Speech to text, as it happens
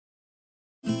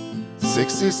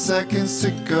60 seconds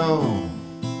to go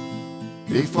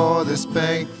before this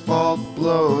bank vault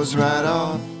blows right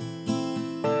off.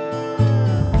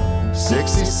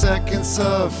 60 seconds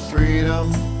of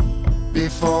freedom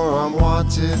before I'm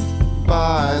wanted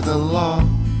by the law.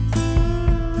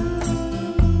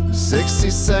 60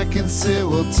 seconds it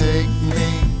will take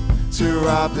me to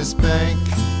rob this bank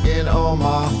in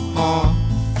Omaha.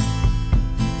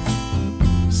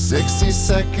 60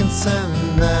 seconds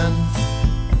and then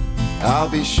I'll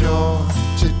be sure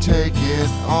to take it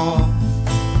all.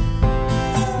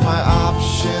 My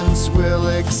options will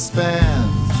expand.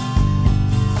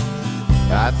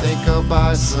 I think I'll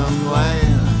buy some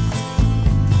land.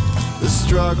 The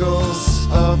struggles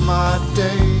of my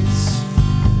days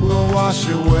will wash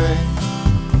away.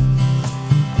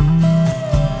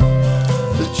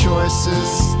 The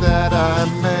choices that I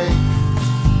make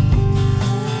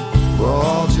will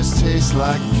all just taste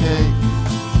like cake.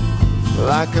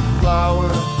 Like a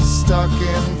flower stuck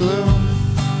in bloom,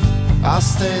 I'll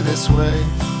stay this way.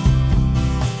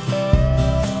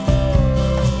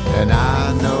 And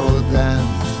I know then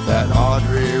that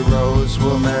Audrey Rose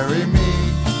will marry me.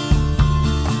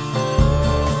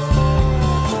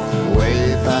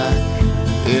 Way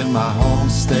back in my home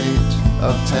state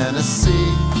of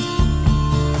Tennessee.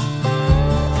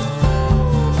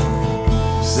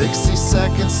 60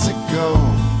 seconds to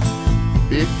go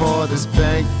before this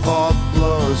bank vault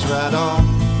blows right off.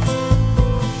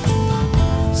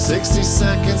 60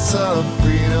 seconds of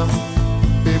freedom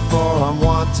before I'm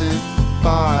wanted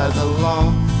by the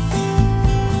law.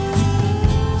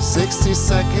 60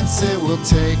 seconds it will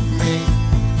take me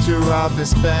to rob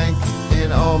this bank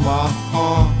in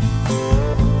Omaha.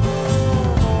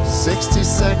 60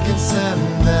 seconds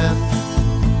and then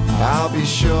I'll be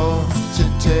sure to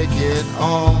take it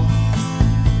all.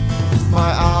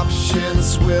 My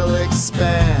options will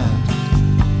expand.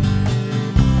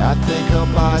 I think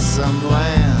I'll buy some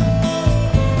land.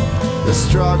 The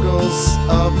struggles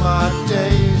of my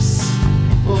days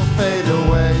will fade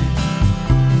away.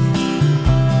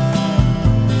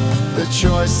 The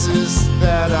choices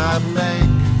that I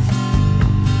make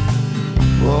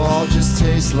will all just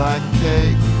taste like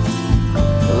cake.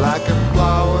 Like a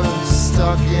flower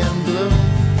stuck in bloom,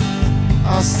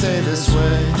 I'll stay this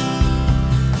way.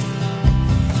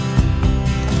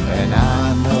 And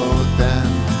I know then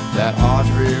that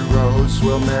Audrey Rose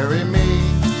will marry me.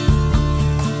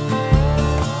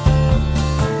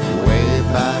 Way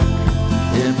back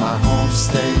in my home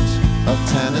state of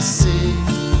Tennessee.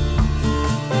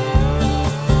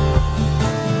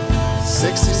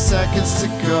 60 seconds to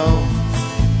go.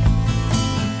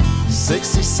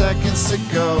 60 seconds to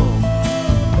go.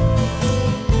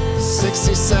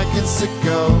 60 seconds to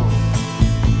go.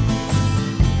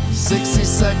 60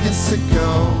 seconds to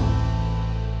go.